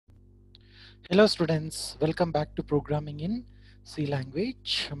Hello students, welcome back to Programming in C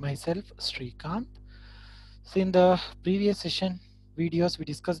language. Myself Sreekanth. So in the previous session videos we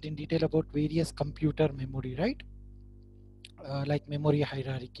discussed in detail about various computer memory, right? Like memory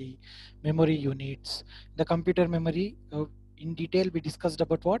hierarchy, memory units. The computer memory in detail we discussed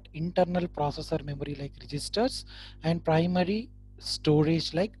about what? Internal processor memory like registers and primary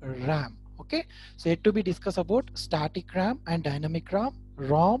storage like RAM. Okay, so yet to be discussed about static RAM and dynamic RAM,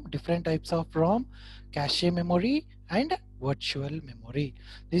 ROM, different types of ROM, cache memory and virtual memory.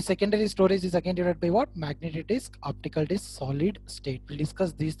 The secondary storage is again divided by what? Magnetic disk, optical disk, solid state. We'll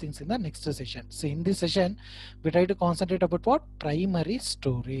discuss these things in the next session. So in this session we try to concentrate about what? Primary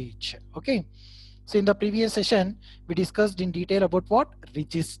storage. Okay, so in the previous session we discussed in detail about what?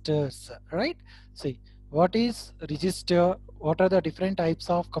 Registers, right? See, what is register, what are the different types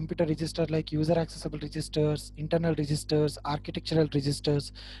of computer register like user accessible registers, internal registers, architectural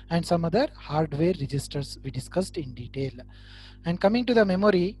registers and some other hardware registers we discussed in detail. And coming to the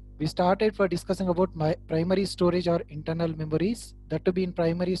memory, we started for discussing about my primary storage or internal memories. That to be in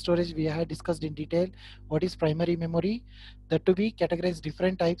primary storage, we had discussed in detail what is primary memory. That to be categorized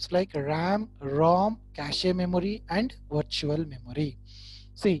different types like RAM, ROM, cache memory, and virtual memory.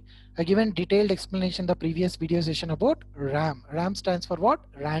 See, I given detailed explanation in the previous video session about RAM. RAM stands for what?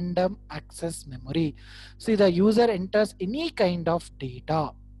 Random access memory. See, the user enters any kind of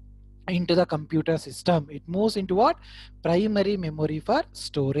data into the computer system. It moves into what? Primary memory for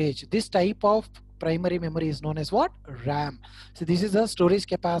storage. This type of primary memory is known as what? RAM. So this is the storage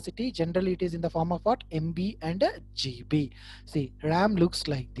capacity. Generally it is in the form of what? MB and GB. See, RAM looks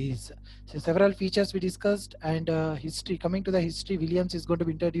like this. So several features we discussed, and history. Coming to the history, Williams is going to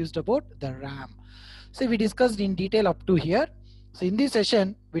be introduced about the RAM. So we discussed in detail up to here. So in this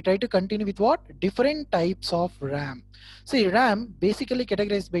session, we try to continue with what? Different types of RAM. See, RAM basically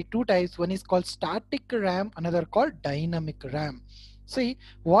categorized by two types. One is called static RAM, another called dynamic RAM. See,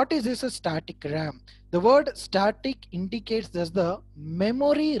 what is this a static RAM? The word static indicates that the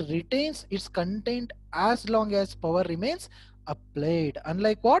memory retains its content as long as power remains applied.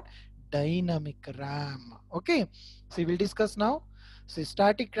 Unlike what? Dynamic RAM. Okay, so we'll discuss now. So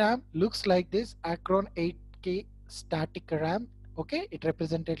static RAM looks like this, Acron 8K static RAM. Okay, it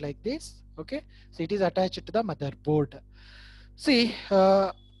represented like this. Okay, so it is attached to the motherboard. See,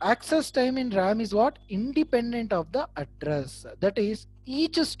 access time in RAM is what? Independent of the address. That is,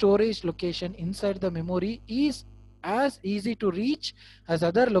 each storage location inside the memory is as easy to reach as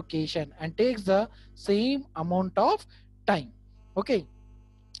other location and takes the same amount of time. Okay,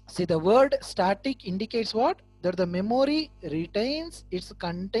 see, the word static indicates what? That the memory retains its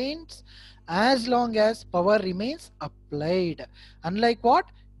contents as long as power remains applied. Unlike what?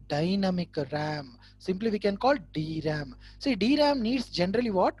 Dynamic RAM. Simply we can call DRAM. See, DRAM needs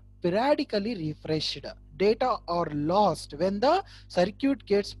generally what? Periodically refreshed. Data are lost when the circuit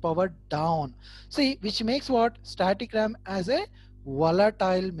gets powered down. See, which makes what? Static RAM as a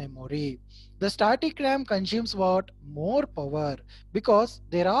volatile memory. The static RAM consumes what? More power, because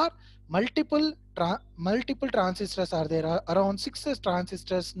there are multiple transistors are there. Around 6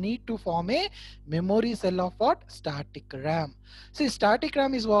 transistors need to form a memory cell of what? Static RAM. See, static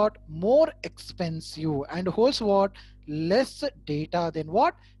RAM is what? More expensive and holds what? Less data than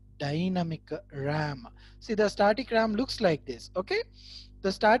what? Dynamic RAM. See, the static RAM looks like this. Okay,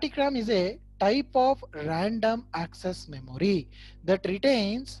 the static RAM is a type of random access memory that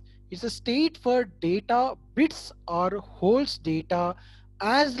retains its a state for data bits or holds data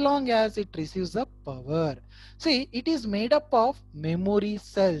as long as it receives the power. See, it is made up of memory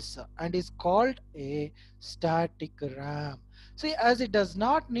cells and is called a static RAM. See, as it does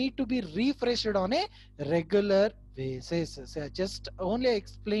not need to be refreshed on a regular basis. So I just only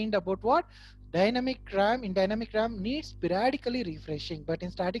explained about what? Dynamic RAM. In dynamic RAM needs periodically refreshing, but in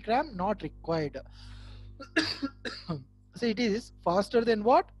static RAM not required. So it is faster than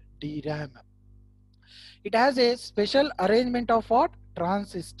what? DRAM. It has a special arrangement of what?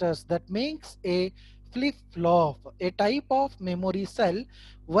 Transistors that makes a flip-flop, a type of memory cell.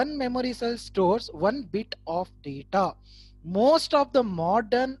 One memory cell stores 1 bit of data. Most of the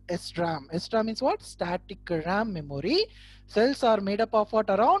modern SRAM means what? Static RAM memory cells are made up of what?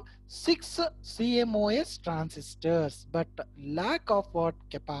 Around 6 CMOS transistors, but lack of what?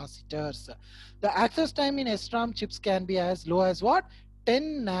 Capacitors. The access time in SRAM chips can be as low as what?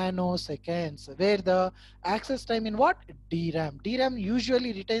 10 nanoseconds, where the access time in what? DRAM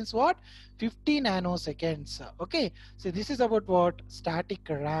usually retains what? 50 nanoseconds. Okay, so this is about what? Static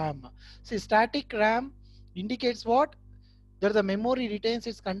RAM. See, static RAM indicates what? There the memory retains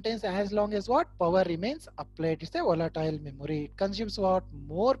its contents as long as what? Power remains applied. It's a volatile memory. It consumes what?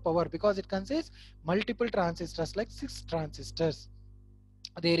 More power because it consists multiple transistors, like 6 transistors.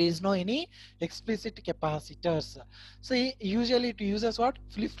 There is no any explicit capacitors. See, usually it uses what?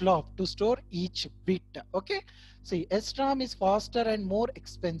 Flip-flop to store each bit. Okay. See, SRAM is faster and more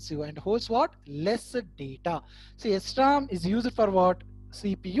expensive and holds what? Less data. See, SRAM is used for what?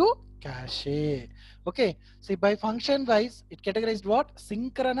 CPU cache. Okay. See, by function wise, it categorized what?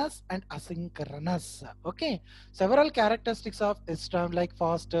 Synchronous and asynchronous. Okay. Several characteristics of SRAM like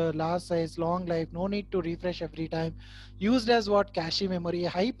faster, large size, long life, no need to refresh every time, used as what? Cache memory,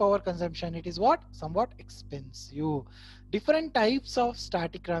 high power consumption. It is what? Somewhat expensive. Different types of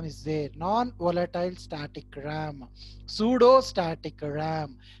static RAM is there. Non-volatile static RAM, pseudo static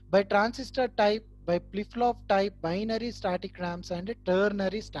RAM, by transistor type, by flip-flop type, binary static RAMs, and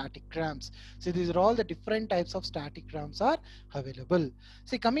ternary static RAMs. See, these are all the different types of static RAMs are available.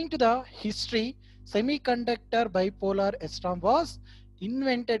 See, coming to the history, semiconductor bipolar SRAM was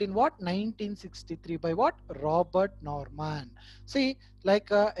invented in what? 1963 by what? Robert Norman. See,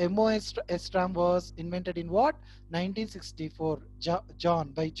 like MOS SRAM was invented in what? 1964,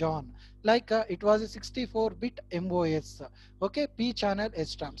 John. Like it was a 64-bit MOS. Okay, P channel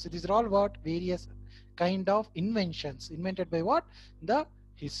SRAM. So these are all what? Various kind of inventions invented by what? The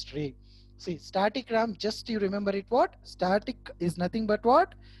history. See, static RAM, just you remember it what? Static is nothing but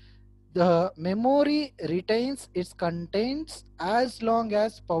what? The memory retains its contents as long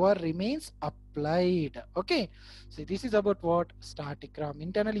as power remains applied. Okay. See, this is about what? Static RAM.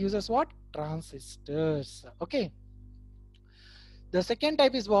 Internal uses what? Transistors. Okay. The second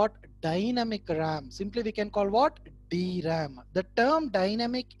type is what? Dynamic RAM. Simply we can call what? DRAM. The term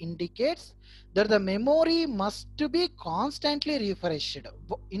dynamic indicates that the memory must be constantly refreshed.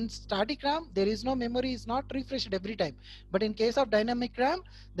 In static RAM, there is no memory is not refreshed every time. But in case of dynamic RAM,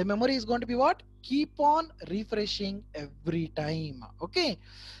 the memory is going to be what? Keep on refreshing every time. Okay.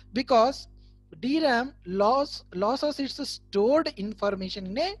 Because DRAM loses its stored information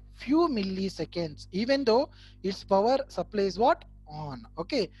in a few milliseconds, even though its power supply is what? On.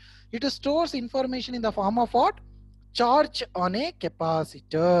 Okay. It stores information in the form of what? Charge on a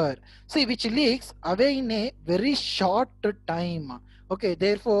capacitor. See, which leaks away in a very short time. Okay.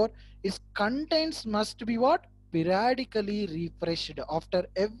 Therefore, its contents must be what? Periodically refreshed after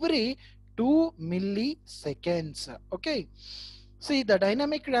every 2 milliseconds. Okay. See, the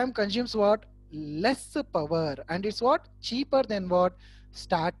dynamic RAM consumes what? Less power, and it's what? Cheaper than what?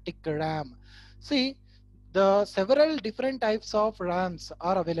 Static RAM. See, the several different types of RAMs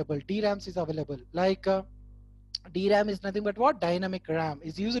are available. DRAMs is available. Like DRAM is nothing but what? Dynamic RAM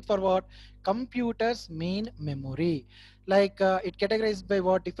is used for what? Computer's main memory. Like it categorized by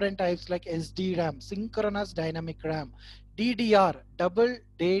what? Different types like SDRAM, synchronous dynamic RAM, DDR, double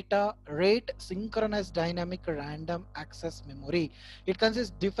data rate synchronous dynamic random access memory. It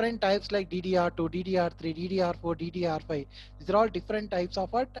consists different types like DDR2, DDR3, DDR4, DDR5. These are all different types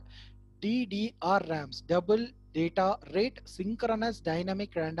of what? DDR RAMs, double data rate synchronous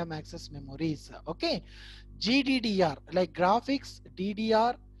dynamic random access memories. Okay. GDDR, like graphics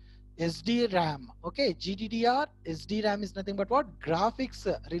DDR SDRAM. Okay, GDDR SDRAM is nothing but what? Graphics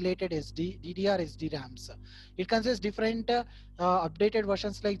related DDR SDRAMs. It consists different updated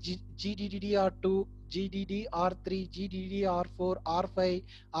versions like GDDR2, GDDR3, GDDR4, R5,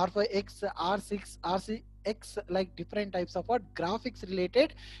 R5X, R6, RCX, like different types of what? Graphics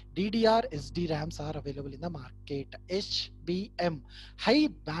related DDR SDRAMs are available in the market. HBM, high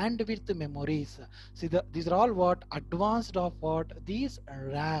bandwidth memories. See, these are all what? Advanced of what? These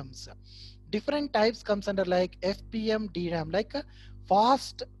RAMs. Different types comes under like FPM DRAM, like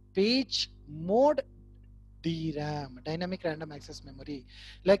fast page mode DRAM, dynamic random access memory,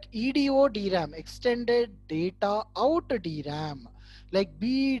 like EDO DRAM, extended data out DRAM, like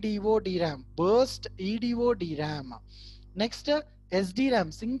BDO DRAM, burst EDO DRAM. Next,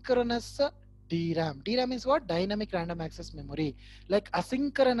 SDRAM, synchronous DRAM. DRAM is what? Dynamic random access memory, like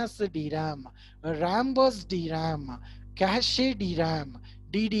asynchronous DRAM, RAM bus DRAM, cache DRAM,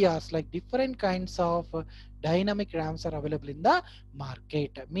 DDRs, like different kinds of dynamic RAMs are available in the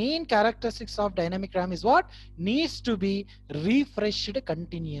market. Main characteristics of dynamic RAM is what? Needs to be refreshed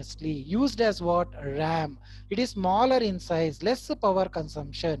continuously. Used as what? RAM. It is smaller in size, less power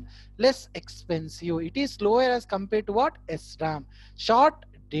consumption, less expensive. It is lower as compared to what? SRAM. Short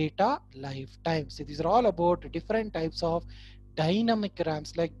data lifetime. So these are all about different types of dynamic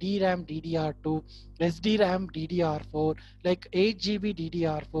RAMs like DRAM, DDR2, SDRAM, DDR4, like 8 GB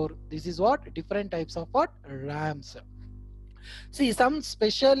DDR4. This is what? Different types of what? RAMs. See, some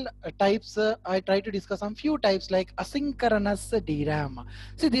special types, I try to discuss some few types like asynchronous DRAM.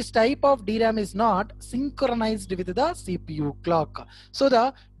 See, this type of DRAM is not synchronized with the CPU clock. So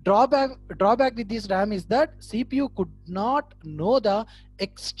the drawback with this RAM is that CPU could not know the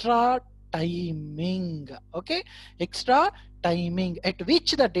extra timing, okay, extra timing at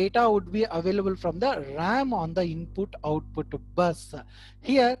which the data would be available from the RAM on the input output bus.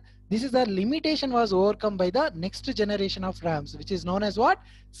 Here this is the limitation was overcome by the next generation of RAMs, which is known as what?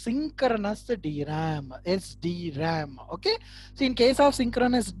 Synchronous DRAM, SDRAM. Okay. So in case of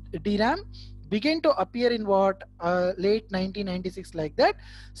synchronous DRAM, began to appear in what? Late 1996 like that.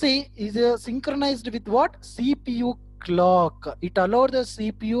 See, is synchronized with what? CPU clock. It allowed the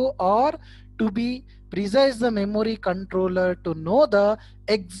CPU or to be precise the memory controller to know the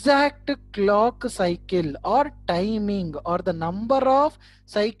exact clock cycle or timing or the number of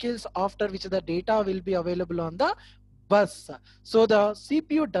cycles after which the data will be available on the bus. So the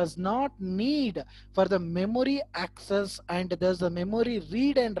CPU does not need for the memory access, and thus the memory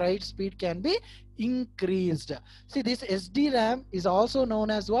read and write speed can be increased. See, this SDRAM is also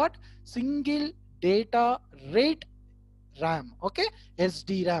known as what? Single data rate RAM. Okay,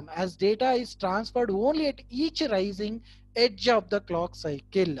 SDRAM, as data is transferred only at each rising edge of the clock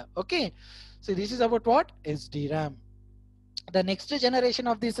cycle. Okay, so this is about what? SDRAM. The next generation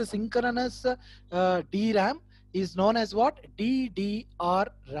of this synchronous DRAM is known as what? DDR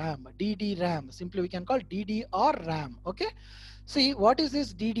RAM. DDRAM. Simply we can call DDR RAM. Okay. See, what is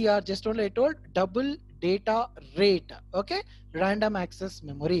this DDR? Just only I told, double data rate. Okay, random access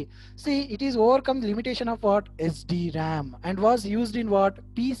memory. See, it is overcome the limitation of what? SDRAM, and was used in what?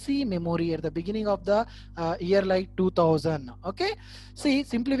 PC memory at the beginning of the year like 2000. Okay, see,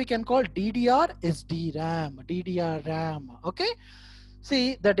 simply we can call DDR SDRAM, DDR RAM. Okay,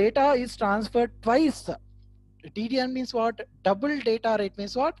 see, the data is transferred twice. DDR means what? Double data rate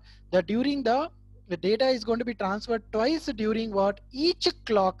means what? The during the data is going to be transferred twice during what? Each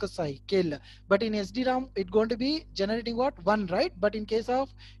clock cycle. But in SDRAM, it's going to be generating what? One, right? But in case of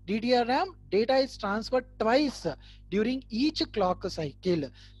DDR-RAM, data is transferred twice during each clock cycle.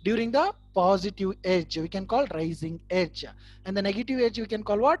 During the positive edge, we can call rising edge. And the negative edge, we can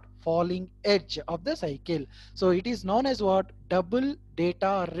call what? Falling edge of the cycle. So it is known as what? Double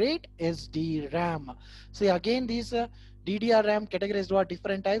data rate SDRAM. See, again, these DDR-RAM categorized what?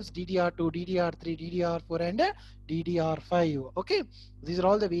 Different types: DDR2, DDR3, DDR4, and DDR5. Okay, these are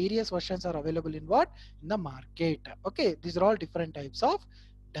all the various versions are available in what? In the market. Okay, these are all different types of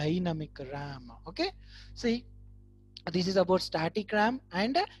dynamic RAM. Okay, see, this is about static RAM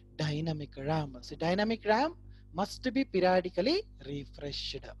and dynamic RAM. So dynamic RAM must be periodically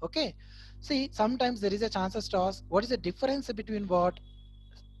refreshed. Okay, see, sometimes there is a chances to ask what is the difference between what?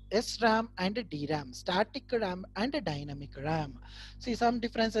 SRAM and DRAM, static RAM and dynamic RAM. See, some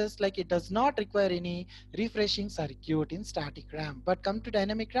differences like it does not require any refreshing circuit in static RAM, but come to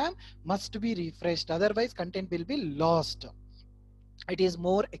dynamic RAM must be refreshed, otherwise content will be lost. It is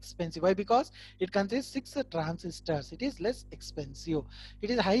more expensive. Why? Because it contains 6 transistors. It is less expensive.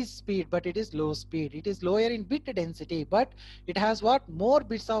 It is high speed, but it is low speed. It is lower in bit density, but it has what? More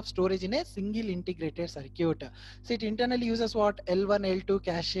bits of storage in a single integrated circuit. So it internally uses what? L1, L2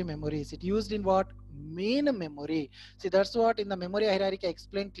 cache memories. It used in what? Main memory. See, that's what in the memory hierarchy I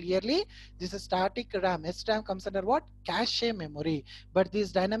explained clearly. This is static RAM. SRAM comes under what? Cache memory. But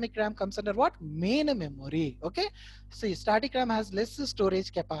this dynamic RAM comes under what? Main memory. Okay. See, static RAM has less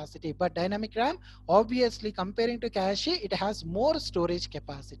storage capacity, but dynamic RAM, obviously comparing to cache, it has more storage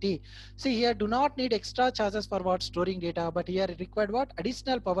capacity. See, here do not need extra charges for what? Storing data, but here it required what?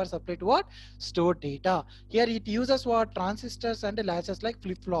 Additional power supply to what? Store data. Here it uses what? Transistors and latches like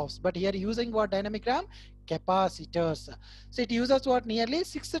flip-flops, but here using what? Dynamic RAM? Capacitors. So it uses what? Nearly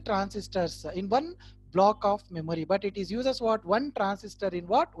 6 transistors in one block of memory, but it is uses what? One transistor in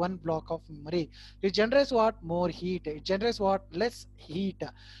what? One block of memory. It generates what? More heat. It generates what? Less heat.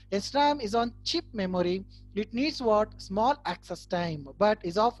 SRAM is on chip memory. It needs what? Small access time, but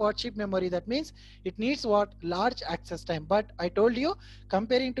is of what? Chip memory. That means it needs what? Large access time. But I told you,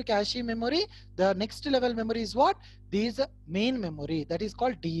 comparing to cache memory, the next level memory is what? This main memory, that is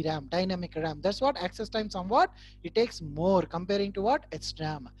called DRAM, dynamic RAM. That's what? Access time somewhat it takes more comparing to what?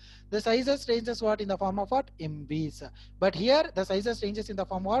 SRAM. The sizes ranges what? In the form of what? MBs. But here the sizes ranges in the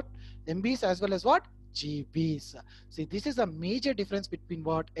form of what? MBs as well as what? GBs. See, this is a major difference between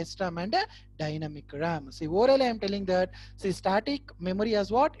what? SRAM and dynamic RAM. See, overall I am telling that, see, static memory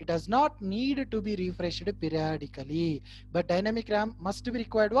as what? It does not need to be refreshed periodically, but dynamic RAM must be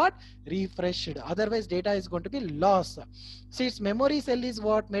required what? Refreshed, otherwise data is going to be lost. See, its memory cell is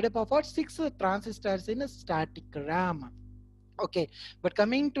what? Made up of what? 6 transistors in a static RAM. Okay, but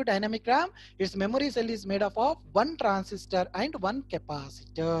coming to dynamic RAM, its memory cell is made up of one transistor and one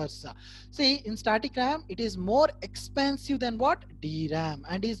capacitors. See, in static RAM, it is more expensive than what? DRAM,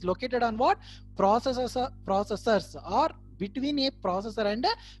 and is located on what? Processors or between a processor and a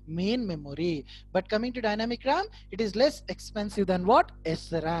main memory. But coming to dynamic RAM, it is less expensive than what?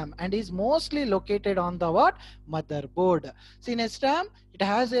 SRAM, and is mostly located on the what? Motherboard. See, in SRAM, it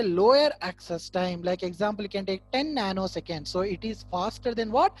has a lower access time. Like example, you can take 10 nanoseconds, so it is faster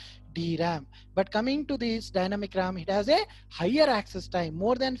than what? DRAM. But coming to this dynamic RAM, it has a higher access time,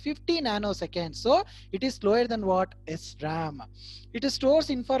 more than 50 nanoseconds, so it is slower than what? SRAM. It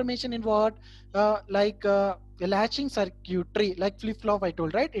stores information in what? A latching circuitry, like flip-flop I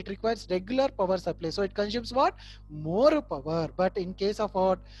told, right? It requires regular power supply, so it consumes what? More power. But in case of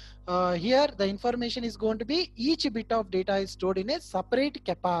what? Here the information is going to be, each bit of data is stored in a separate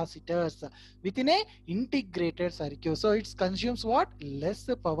capacitors within a integrated circuit, so it consumes what? Less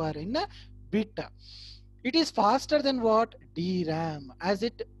power in a bit. It is faster than what? DRAM, as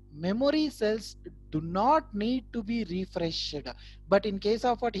it memory cells do not need to be refreshed. But in case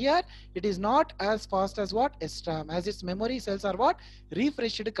of what? Here it is not as fast as what? SRAM, as its memory cells are what?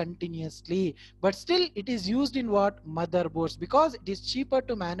 Refreshed continuously. But still it is used in what? Motherboards, because it is cheaper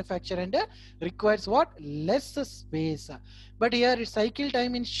to manufacture and requires what? Less space. But here its cycle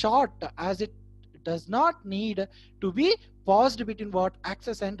time is short, as it does not need to be paused between what?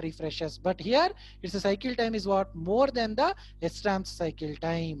 Access and refreshes. But here its cycle time is what? More than the SRAM cycle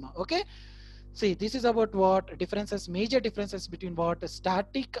time. Okay, see, this is about what? Differences, major differences between what?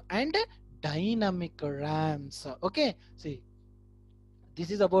 Static and dynamic RAMs. Okay, see,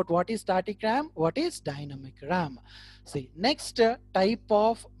 this is about what is static RAM, what is dynamic RAM. See, next type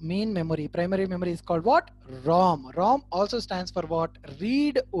of main memory, primary memory, is called what? ROM. ROM also stands for what?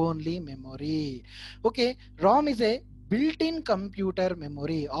 Read only memory. Okay, ROM is a built-in computer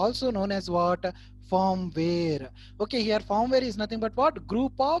memory, also known as what? Firmware. Okay, here firmware is nothing but what?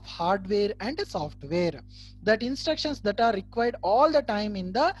 Group of hardware and software, that instructions that are required all the time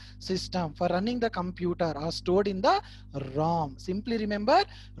in the system for running the computer are stored in the ROM. Simply remember,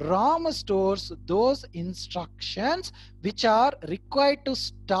 ROM stores those instructions which are required to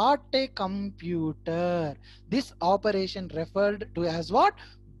start a computer. This operation referred to as what?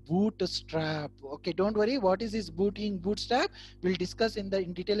 Bootstrap. Okay, don't worry, what is this bootstrap? We'll discuss in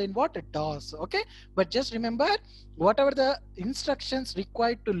detail in what? DOS. Okay, but just remember, whatever the instructions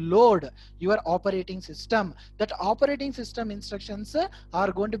required to load your operating system, that operating system instructions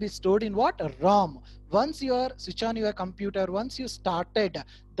are going to be stored in what? ROM. Once you are switch on your computer, once you started,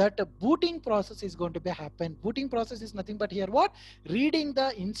 that booting process is going to be happen. Booting process is nothing but here what? Reading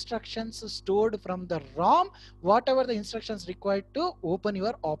the instructions stored from the ROM, whatever the instructions required to open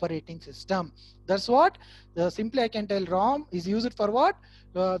your operating system. That's what simply I can tell, ROM is used for what?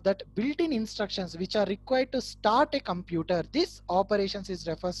 That built-in instructions which are required to start a computer. This operations is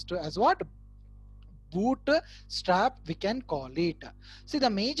refers to as what? Bootstrap, we can call it. See, the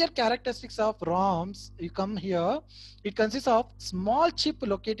major characteristics of ROMs, you come here, it consists of small chip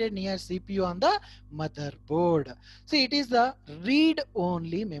located near CPU on the motherboard. See, it is the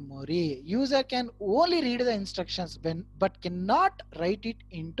read-only memory. User can only read the instructions but cannot write it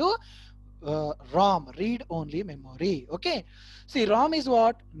into ROM, read only memory. Okay, see, ROM is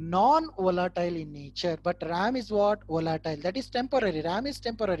what? Non-volatile in nature, but RAM is what? Volatile. That is temporary. RAM is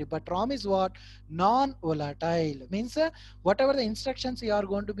temporary, but ROM is what? Non-volatile. Means whatever the instructions you are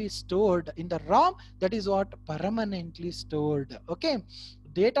going to be stored in the ROM, that is what? Permanently stored. Okay,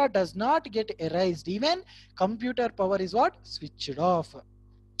 data does not get erased, even computer power is what? Switched off.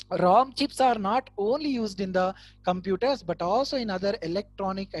 ROM chips are not only used in the computers but also in other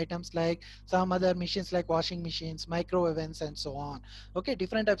electronic items, like some other machines like washing machines, micro ovens, and so on. Okay,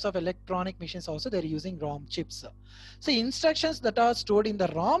 different types of electronic machines also they're using ROM chips. So instructions that are stored in the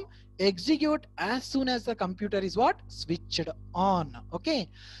ROM execute as soon as the computer is what? Switched on. Okay,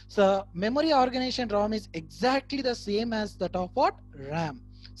 so memory organization ROM is exactly the same as that of what? RAM.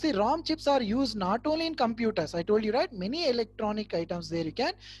 See, ROM chips are used not only in computers, I told you, right? Many electronic items there you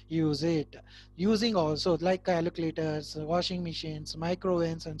can use it. Using also like calculators, washing machines,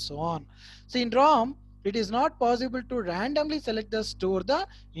 microwaves, and so on. So in ROM, it is not possible to randomly select the store the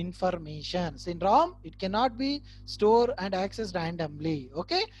information. So in ROM, it cannot be stored and accessed randomly.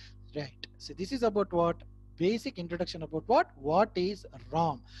 Okay, right. So this is about what? Basic introduction about what is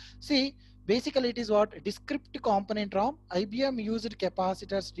ROM. See, basically it is what? Discrete component ROM. IBM used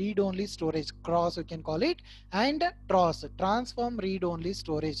capacitors read-only storage, cross you can call it, and TROS, transform read-only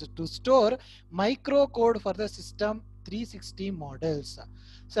storage, to store microcode for the system 360 models.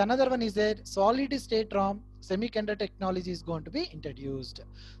 So another one is that solid state ROM. semiconductor technology is going to be introduced.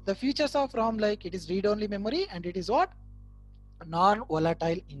 The features of ROM, like it is read-only memory and it is what?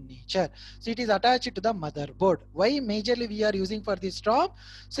 Non-volatile in nature. So it is attached to the motherboard. Why majorly we are using for this ROM?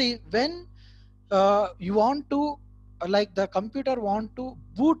 See, when you want to like the computer want to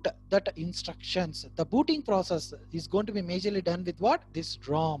boot that instructions, the booting process is going to be majorly done with what? This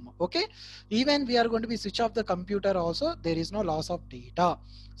ROM. Okay, even we are going to be switch off the computer also, there is no loss of data.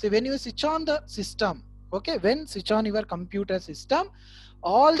 So when you switch on the system, okay, when switch on your computer system,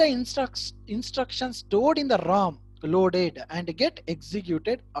 all the instructions stored in the ROM loaded and get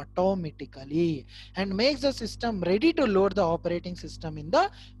executed automatically and makes the system ready to load the operating system in the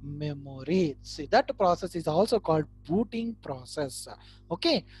memory. See, that process is also called booting process.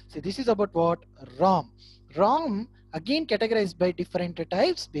 Okay, so this is about what? ROM. ROM again categorized by different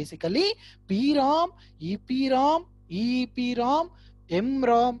types, basically PROM, EPROM, EEPROM,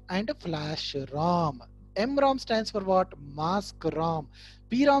 MROM and flash ROM. MROM stands for what? Mask ROM.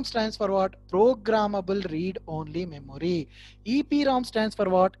 PROM stands for what? Programmable read-only memory. EPROM stands for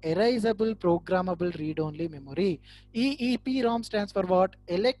what? Erasable programmable read-only memory. EEPROM stands for what?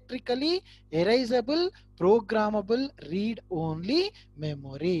 Electrically erasable programmable read-only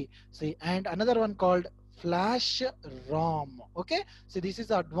memory. See, and another one called flash ROM. Okay, so this is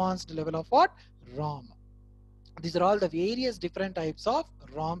the advanced level of what? ROM. These are all the various different types of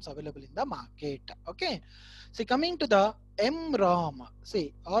ROMs available in the market. Okay, see, coming to the MROM.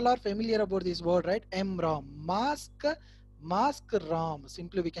 See, all are familiar about this word, right? MROM, mask ROM.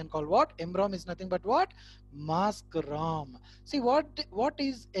 Simply we can call what? MROM is nothing but what? Mask ROM. See, what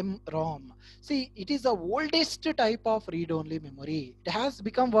is MROM? See, it is the oldest type of read-only memory. It has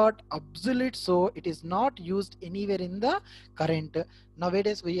become what? Obsolete, so it is not used anywhere in the current.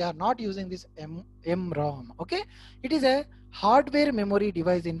 Nowadays we are not using this MROM. Okay, it is a hardware memory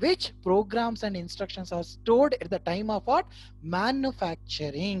device in which programs and instructions are stored at the time of what?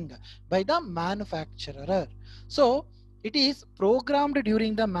 Manufacturing by the manufacturer. So it is programmed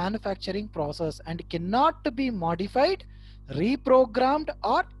during the manufacturing process and cannot be modified, reprogrammed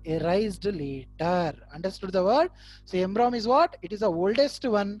or erased later. Understood the word? So MROM is what? It is the oldest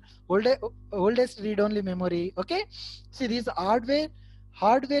one, oldest read-only memory. Okay, see, this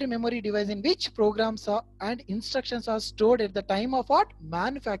hardware memory device in which programs and instructions are stored at the time of what?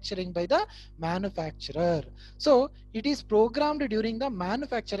 Manufacturing by the manufacturer. So it is programmed during the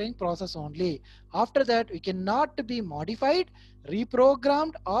manufacturing process only. After that, it cannot be modified,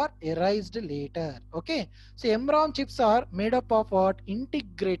 reprogrammed or erased later. Okay, so MROM chips are made up of what?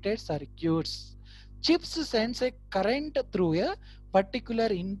 Integrated circuits. Chips sends a current through a particular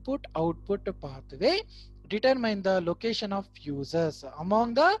input output pathway, determine the location of fuses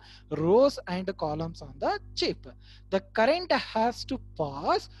among the rows and columns on the chip. The current has to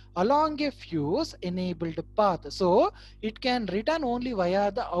pass along a fuse enabled path, so it can return only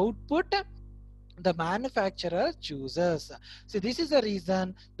via the output the manufacturer chooses. So this is the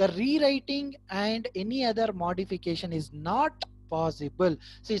reason the rewriting and any other modification is not possible.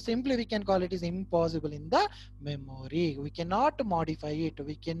 See, simply we can call it is impossible in the memory. We cannot modify it.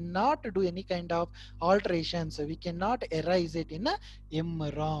 We cannot do any kind of alterations. We cannot erase it in a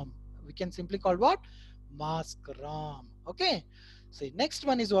MROM. We can simply call what? Mask ROM. Okay. See, next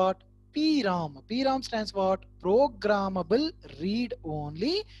one is what? PROM. PROM stands for Programmable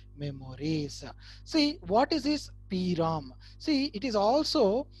Read-Only Memories. See, what is this PROM? See, it is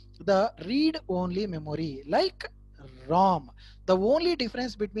also the read-only memory like ROM. The only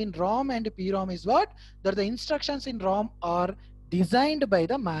difference between ROM and PROM is what? That the instructions in ROM are designed by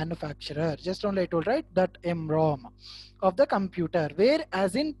the manufacturer. Just only I told, right, that MROM of the computer,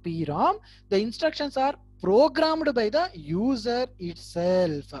 whereas in PROM the instructions are programmed by the user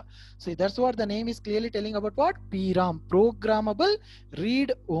itself. See, that's what the name is clearly telling about what? PROM, programmable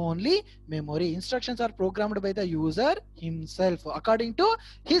read-only memory. Instructions are programmed by the user himself according to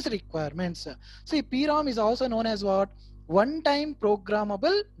his requirements. See, PROM is also known as what? One-time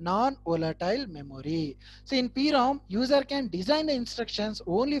programmable non-volatile memory. So in PROM, user can design the instructions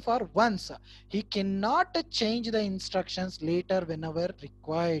only for once. He cannot change the instructions later whenever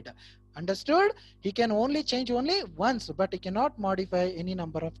required. Understood? He can only change only once, but he cannot modify any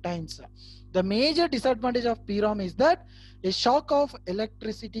number of times. The major disadvantage of PROM is that a shock of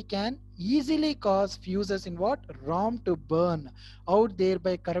electricity can easily cause fuses in what? ROM to burn out,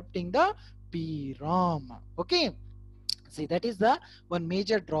 thereby corrupting the PROM. Okay. See, that is the one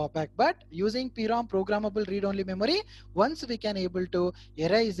major drawback. But using PROM, programmable read-only memory, once we can able to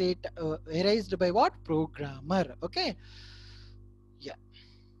erase it, erased by what? Programmer. Okay. Yeah.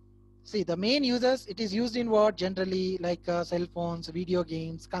 See, the main users, it is used in what? Generally, like cell phones, video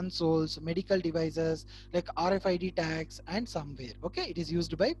games, consoles, medical devices, like RFID tags, and somewhere. Okay, it is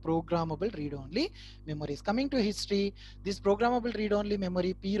used by programmable read-only memories. Coming to history, this programmable read-only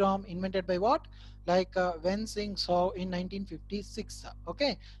memory, PROM, invented by what? Like Wen Sing Saw in 1956.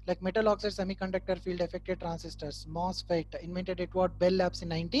 Okay, like metal oxide semiconductor field effective transistors, MOSFET, invented at what? Bell Labs in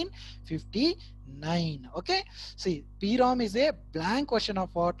 1959. Okay, see, PROM is a blank version of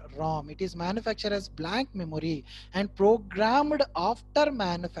what? ROM. It is manufactured as blank memory and programmed after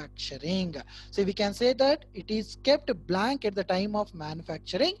manufacturing. So we can say that it is kept blank at the time of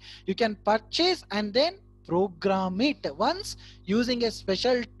manufacturing. You can purchase and then program it once using a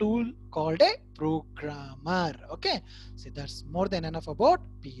special tool called a programmer. Okay, so that's more than enough about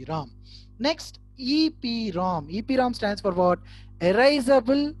PROM. Next, EPROM. EPROM stands for what?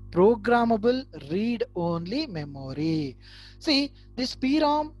 Erasable programmable read-only memory. See, this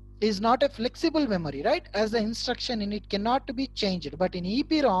PROM is not a flexible memory, right? As the instruction in it cannot be changed, but in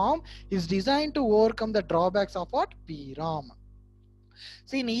EPROM is designed to overcome the drawbacks of what? PROM.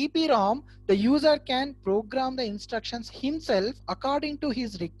 See, in EPROM, the user can program the instructions himself according to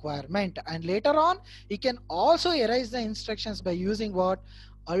his requirement, and later on, he can also erase the instructions by using what?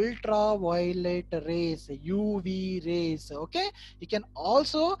 Ultraviolet rays, UV rays. Okay, you can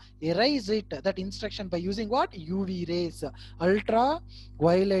also erase it, that instruction, by using what? UV rays,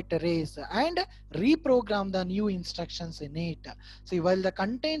 ultraviolet rays, and reprogram the new instructions in it. See, while the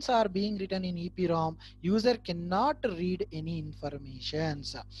contents are being written in EPROM, user cannot read any information.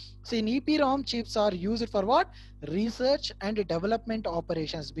 See, in EPROM, chips are used for what? Research and development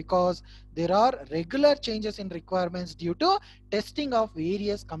operations, because there are regular changes in requirements due to testing of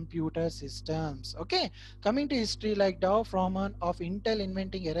various computer systems. Okay, coming to history, like Dow Froman of Intel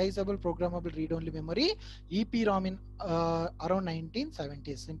inventing erasable programmable read-only memory, EPROM, in around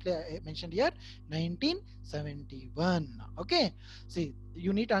 1970s. Simply I mentioned here 1971. Okay, see,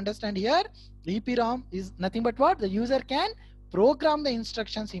 you need to understand here, EPROM is nothing but what? The user can program the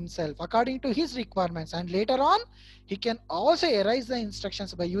instructions himself according to his requirements, and later on he can also erase the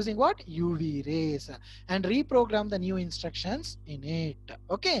instructions by using what? UV rays, and reprogram the new instructions in it.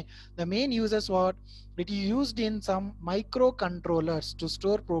 Okay, the main uses what? It is used in some microcontrollers to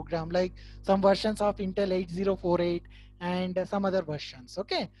store program, like some versions of Intel 8048 and some other versions.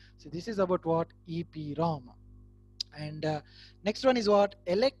 Okay, so this is about what? EPROM. And next one is what?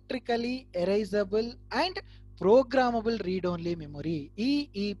 Electrically erasable and programmable read-only memory,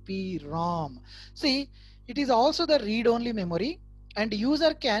 EEPROM. See, it is also the read-only memory, and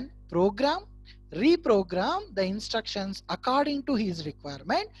user can program, reprogram the instructions according to his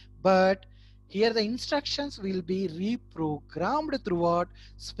requirement, but here the instructions will be reprogrammed through what?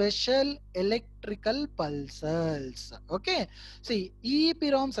 Special electrical pulses. Okay, see,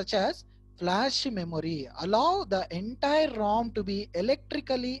 EEPROM such as flash memory allow the entire ROM to be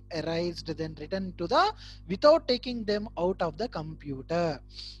electrically erased, then written to the without taking them out of the computer.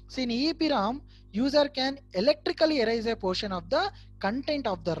 See, in EEPROM, user can electrically erase a portion of the content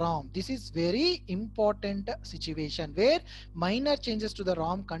of the ROM. This is very important situation where minor changes to the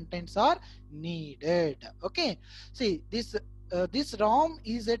ROM contents are needed. Okay, see, this ROM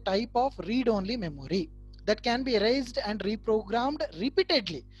is a type of read-only memory that can be erased and reprogrammed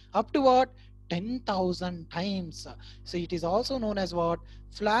repeatedly up to what? 10,000 times. So it is also known as what?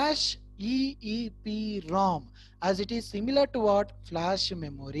 Flash EEPROM, as it is similar to what? Flash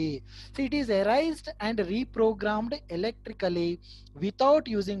memory. So it is erased and reprogrammed electrically without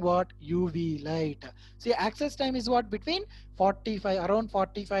using what? UV light. See, access time is what? Between 45, around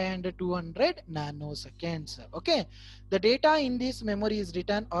 45 and 200 nanoseconds. Okay, the data in this memory is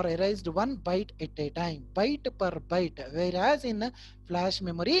written or erased one byte at a time, byte per byte, whereas in flash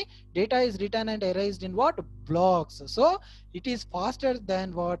memory, data is written and erased in what? Blocks. So it is faster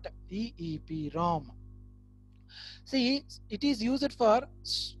than what? EEPROM. See, it is used for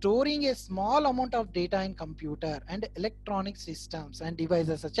storing a small amount of data in computer and electronic systems and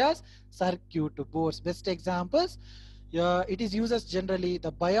devices such as circuit boards. Best examples, it is used as generally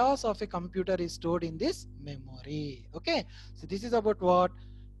the BIOS of a computer is stored in this memory. Okay, so this is about what?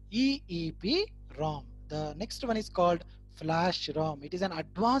 EEPROM. The next one is called flash ROM. It is an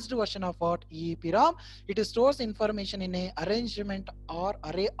advanced version of what? EEPROM. It stores information in a arrangement or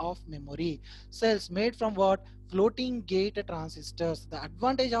array of memory cells made from what? Floating gate transistors. The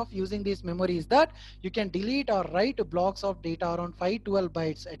advantage of using this memory is that you can delete or write blocks of data around 512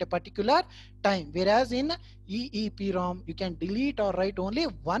 bytes at a particular time, whereas in EEPROM you can delete or write only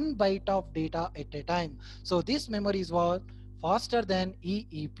 1 byte of data at a time. So this memory is what? faster than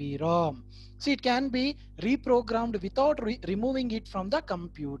EEPROM. See, it can be reprogrammed without removing it from the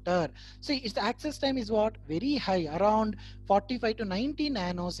computer. See, its access time is what? Very high, around 45 to 90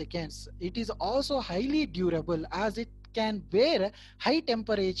 nanoseconds. It is also highly durable as it can bear high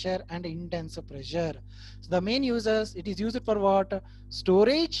temperature and intense pressure. So the main users, it is used for what?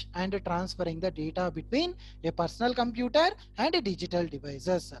 Storage and transferring the data between a personal computer and a digital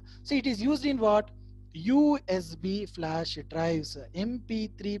devices. So it is used in what? USB flash drives,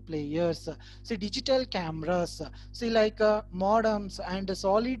 MP3 players, see digital cameras, see like modems and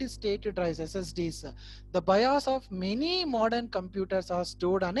solid state drives, SSDs. The BIOS of many modern computers are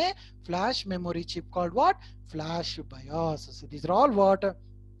stored on a flash memory chip called what? Flash BIOS. So these are all what?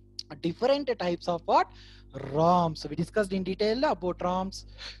 Different types of what? ROMs. We discussed in detail about ROMs.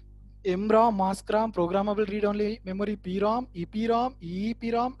 MROM, MASCROM, Programmable Read-Only Memory, PROM, EPROM,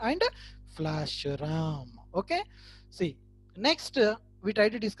 EEPROM, and Flash RAM. Okay. See, next we try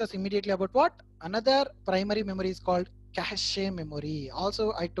to discuss immediately about what? Another primary memory is called cache memory.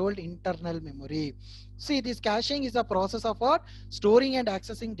 Also, I told internal memory. See, this caching is a process of what? Storing and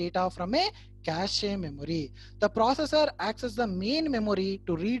accessing data from a cache memory. The processor accesses the main memory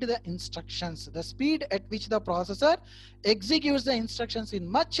to read the instructions. The speed at which the processor executes the instructions is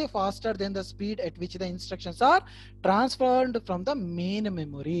much faster than the speed at which the instructions are transferred from the main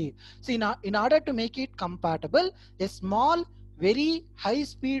memory. See, now in order to make it compatible, a small very high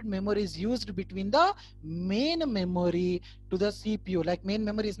speed memory is used between the main memory to the CPU. Like main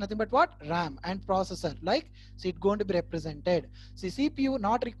memory is nothing but what? RAM, and processor, like, so it's going to be represented. See, CPU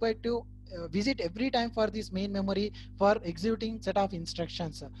not required to visit every time for this main memory for executing set of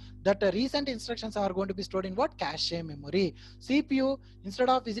instructions. That recent instructions are going to be stored in what? Cache memory. CPU, instead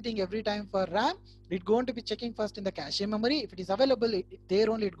of visiting every time for RAM, it's going to be checking first in the cache memory. If it is available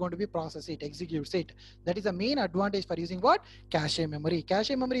there only, it's going to be process it, executes it. That is the main advantage for using what? Cache memory.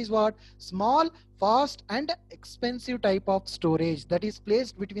 Cache memory is what? Small, fast and expensive type of storage that is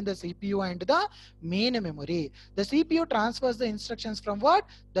placed between the CPU and the main memory. The CPU transfers the instructions from what?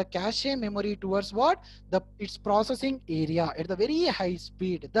 The cache memory towards what? Its processing area at the very high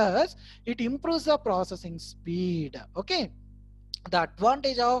speed. Thus, it improves the processing speed. Okay. The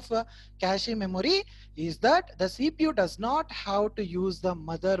advantage of cache memory is that the CPU does not have to use the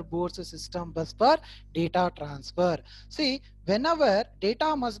motherboard's system bus for data transfer. See, whenever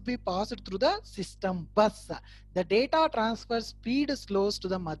data must be passed through the system bus, the data transfer speed slows to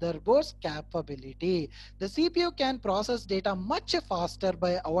the motherboard's capability. The CPU can process data much faster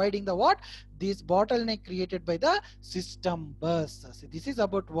by avoiding the what? This bottleneck created by the system bus. See, this is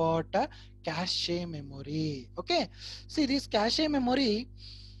about what? Cache memory. Okay. See, this cache memory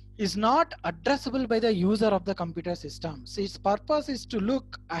is not addressable by the user of the computer system. So its purpose is to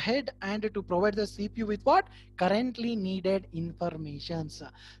look ahead and to provide the CPU with what? Currently needed informations.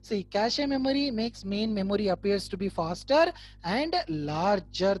 See, cache memory makes main memory appears to be faster and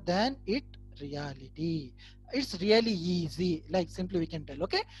larger than it reality. It's really easy, like simply we can tell.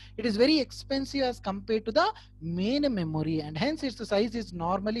 Okay, it is very expensive as compared to the main memory, and hence its size is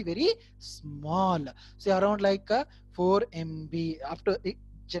normally very small. Say around like 4 MB. After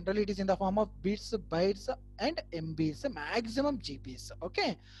generally it is in the form of bits, bytes and MBs, maximum GBs.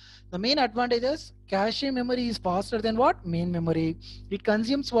 Okay. The main advantages: cache memory is faster than what? Main memory. It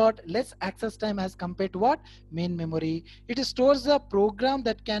consumes what? Less access time as compared to what? Main memory. It stores a program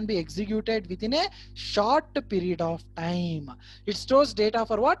that can be executed within a short period of time. It stores data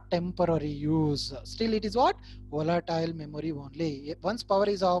for what? Temporary use. Still it is what? Volatile memory only. Once power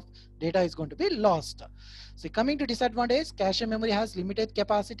is off, data is going to be lost. So coming to disadvantage, cache memory has limited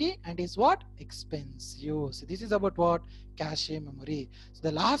capacity and is what? Expensive. So this is about what? Cache memory. So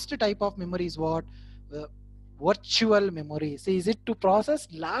the last type of memory is what? Virtual memory. See, is it to process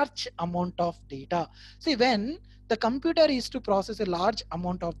large amount of data? See, when the computer is to process a large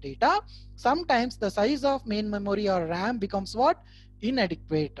amount of data, sometimes the size of main memory or RAM becomes what?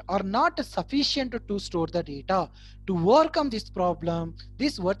 Inadequate or not sufficient to store the data. To overcome this problem,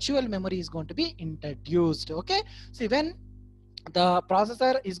 this virtual memory is going to be introduced. Okay. See, when the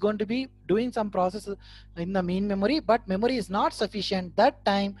processor is going to be doing some process in the main memory, but memory is not sufficient, that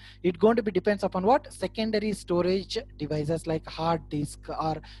time it going to be depends upon what? Secondary storage devices like hard disk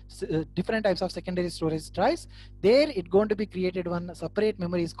or different types of secondary storage drives. There it going to be created one separate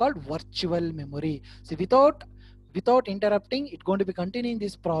memory is called virtual memory. See, without interrupting, it going to be continuing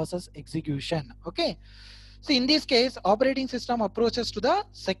this process execution. Okay. So in this case, operating system approaches to the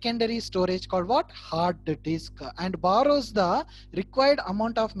secondary storage called what? Hard disk, and borrows the required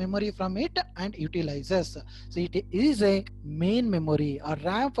amount of memory from it and utilizes. So it is a main memory or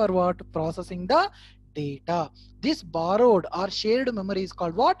RAM for what? Processing the data. This borrowed or shared memory is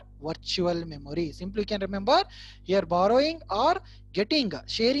called what? Virtual memory. Simply you can remember here, borrowing or getting,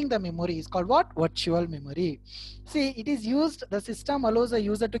 sharing the memory is called what? Virtual memory. See, it is used, the system allows the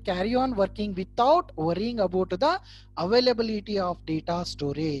user to carry on working without worrying about the availability of data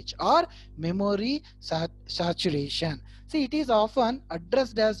storage or memory saturation. See, it is often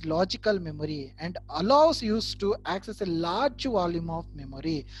addressed as logical memory and allows use to access a large volume of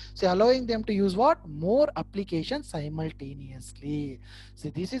memory. So allowing them to use what? More applications simultaneously. So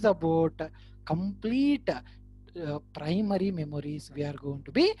this is about complete primary memories we are going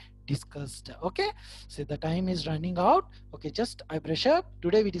to be discussed. Okay, so the time is running out. Okay, just I brush up.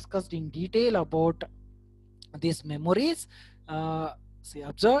 Today we discussed in detail about these memories. See,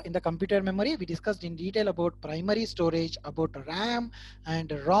 observe, in the computer memory we discussed in detail about primary storage, about RAM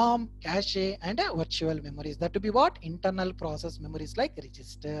and ROM, cache, and virtual memories. That to be what? Internal process memories like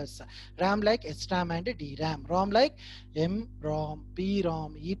registers. RAM like SRAM and DRAM. ROM like MROM,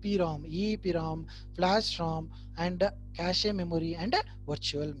 PROM, EPROM, EEPROM, flash ROM, and cache memory and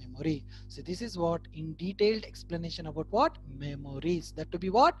virtual memory. So this is what in detailed explanation about what? Memories. That to be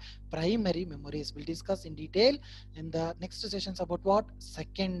what? Primary memories. We'll discuss in detail in the next sessions about what?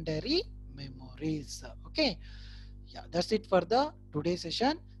 Secondary memories. Okay, yeah, that's it for the today's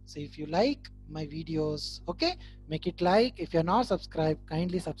session. So if you like my videos, okay, make it like. If you're not subscribed,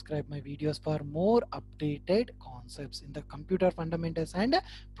 kindly subscribe my videos for more updated concepts in the computer fundamentals and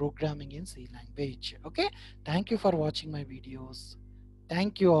programming in C language. Okay, thank you for watching my videos.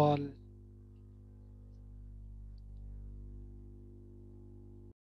 Thank you all.